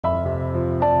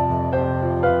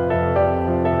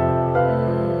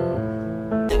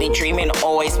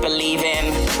always believe in.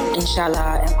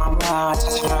 Inshallah, in my world,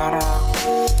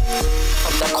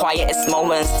 from the quietest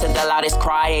moments to the loudest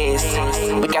cries,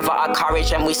 we gather our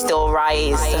courage and we still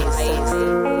rise.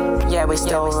 Yeah, we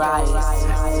still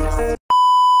rise.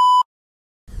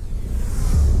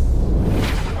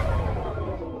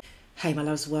 Hey my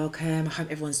loves, welcome. I hope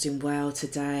everyone's doing well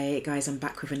today. Guys, I'm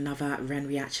back with another Ren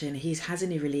reaction. He has a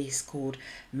new release called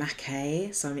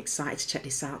Mackay, so I'm excited to check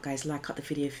this out. Guys, like up the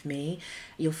video for me.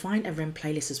 You'll find a Ren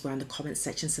playlist as well in the comment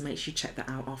section, so make sure you check that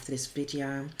out after this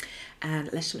video.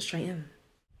 And let's jump straight in.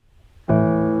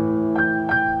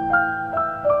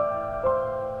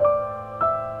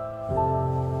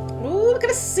 Oh, look at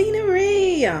the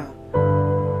scenery!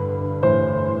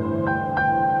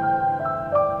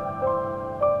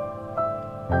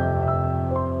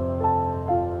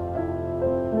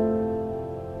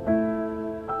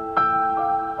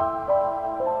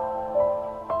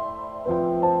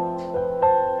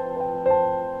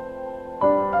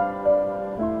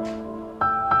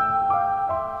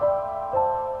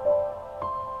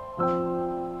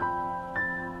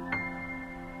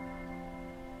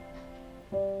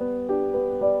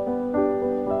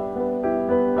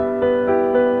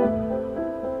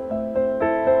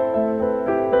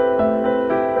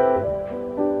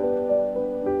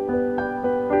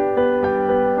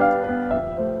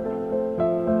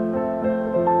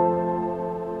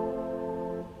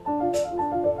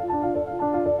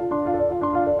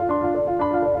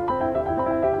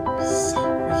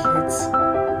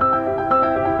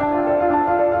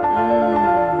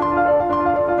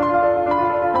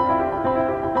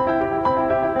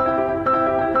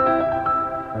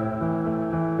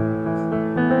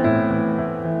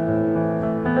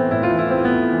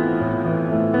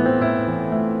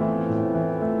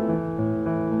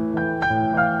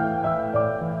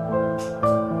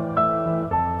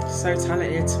 So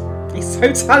talented. He's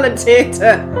so talented.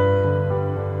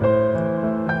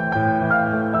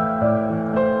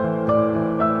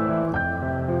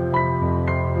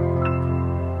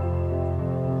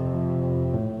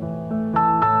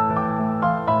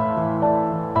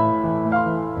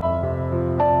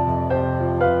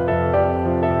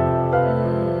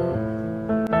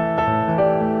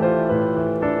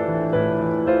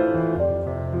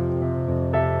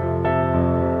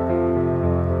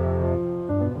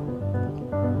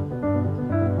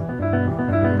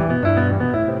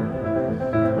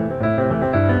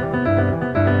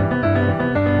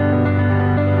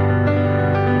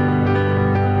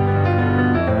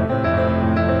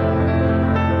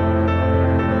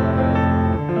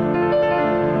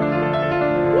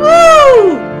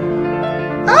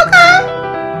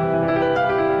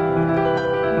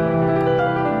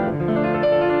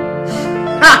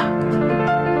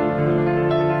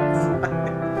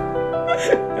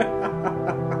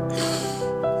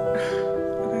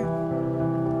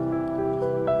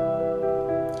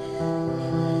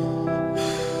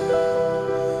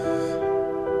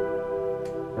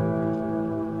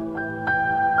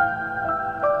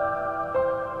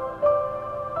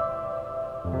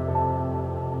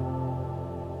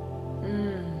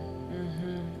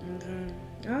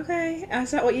 Okay,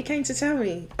 is that what you came to tell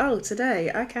me? Oh,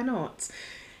 today I cannot.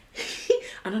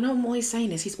 And I know I'm always saying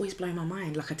this, he's always blowing my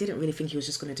mind. Like, I didn't really think he was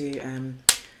just going to do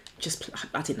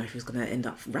I didn't know if he was going to end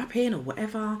up rapping or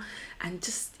whatever. And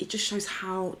it just shows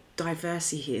how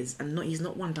diverse he is, and he's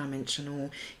not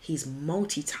one-dimensional. He's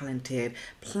multi-talented,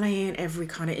 playing every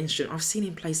kind of instrument. I've seen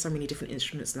him play so many different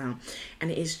instruments now,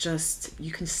 and it is just,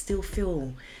 you can still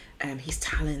feel his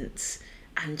talent.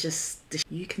 And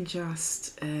you can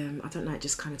just, I don't know, it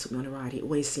just kind of took me on a ride. He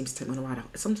always seems to take me on a ride.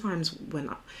 Sometimes when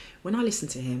I listen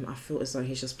to him, I feel as though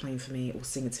he's just playing for me, or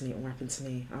singing to me, or rapping to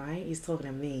me, alright? He's talking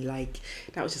to me, like,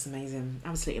 that was just amazing.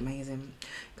 Absolutely amazing.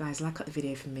 Guys, like up the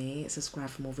video for me, subscribe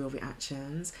for more real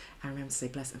reactions, and remember to stay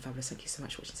blessed and fabulous. Thank you so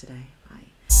much for watching today. Bye.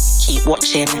 Keep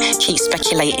watching, keep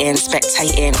speculating,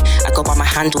 spectating. I go by my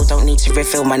handle, don't need to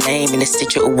reveal my name. In this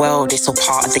digital world, it's all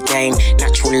part of the game.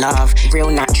 Natural love, real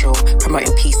natural,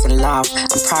 promoting peace and love.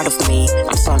 I'm proud of me,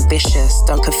 I'm so ambitious.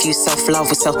 Don't confuse self-love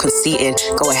with self-conceited.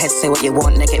 Go ahead, say what you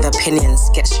want, negative opinions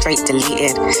get straight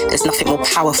deleted. There's nothing more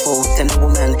powerful than a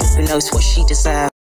woman who knows what she deserves.